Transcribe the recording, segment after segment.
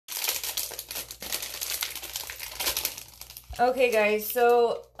Okay guys,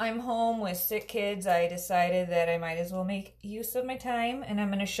 so I'm home with sick kids. I decided that I might as well make use of my time, and I'm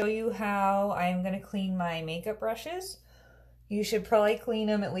going to show you how I'm going to clean my makeup brushes. You should probably clean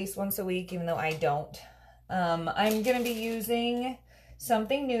them at least once a week, even though I don't. I'm going to be using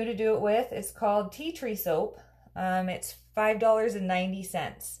something new to do it with. It's called tea tree soap. It's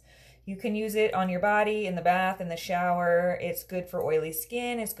 $5.90. You can use it on your body, in the bath, in the shower. It's good for oily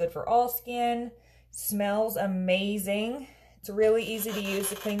skin. It's good for all skin. It smells amazing. It's really easy to use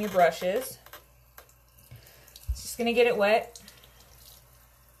to clean your brushes. Just gonna get it wet.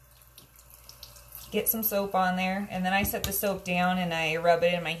 Get some soap on there, and then I set the soap down and I rub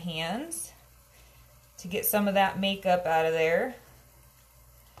it in my hands to get some of that makeup out of there.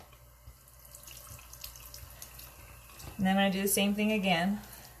 And then I'm gonna do the same thing again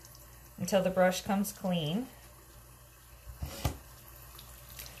until the brush comes clean.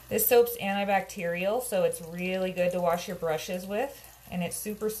 This soap's antibacterial, so it's really good to wash your brushes with, and it's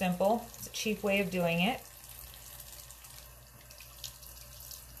super simple. It's a cheap way of doing it.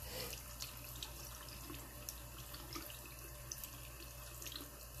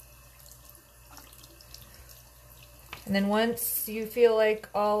 And then once you feel like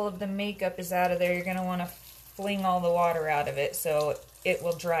all of the makeup is out of there, you're going to want to fling all the water out of it so it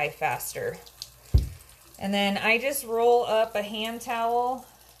will dry faster. And then I just roll up a hand towel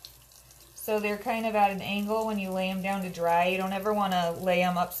so they're kind of at an angle when you lay them down to dry. You don't ever want to lay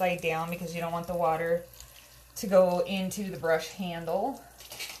them upside down because you don't want the water to go into the brush handle.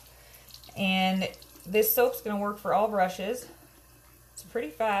 And this soap's going to work for all brushes. It's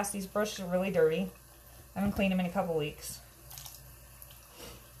pretty fast. These brushes are really dirty. I haven't cleaned them in a couple weeks.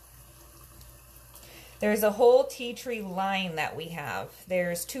 There's a whole tea tree line that we have.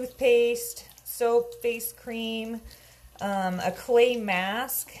 There's toothpaste, soap, face cream, a clay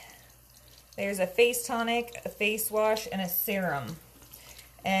mask. There's a face tonic, a face wash, and a serum.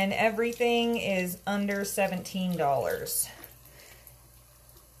 And everything is under $17.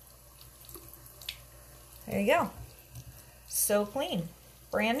 There you go. So clean.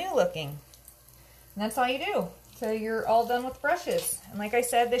 Brand new looking. And that's all you do. So you're all done with brushes. And like I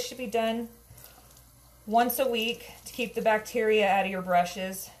said, this should be done once a week to keep the bacteria out of your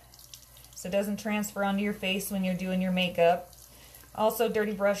brushes so it doesn't transfer onto your face when you're doing your makeup. Also,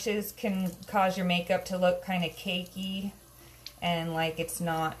 dirty brushes can cause your makeup to look kind of cakey and like it's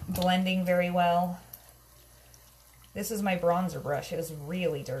not blending very well. This is my bronzer brush. It was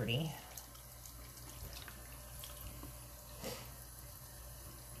really dirty.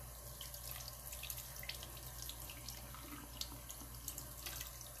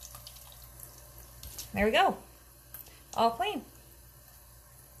 There we go. All clean.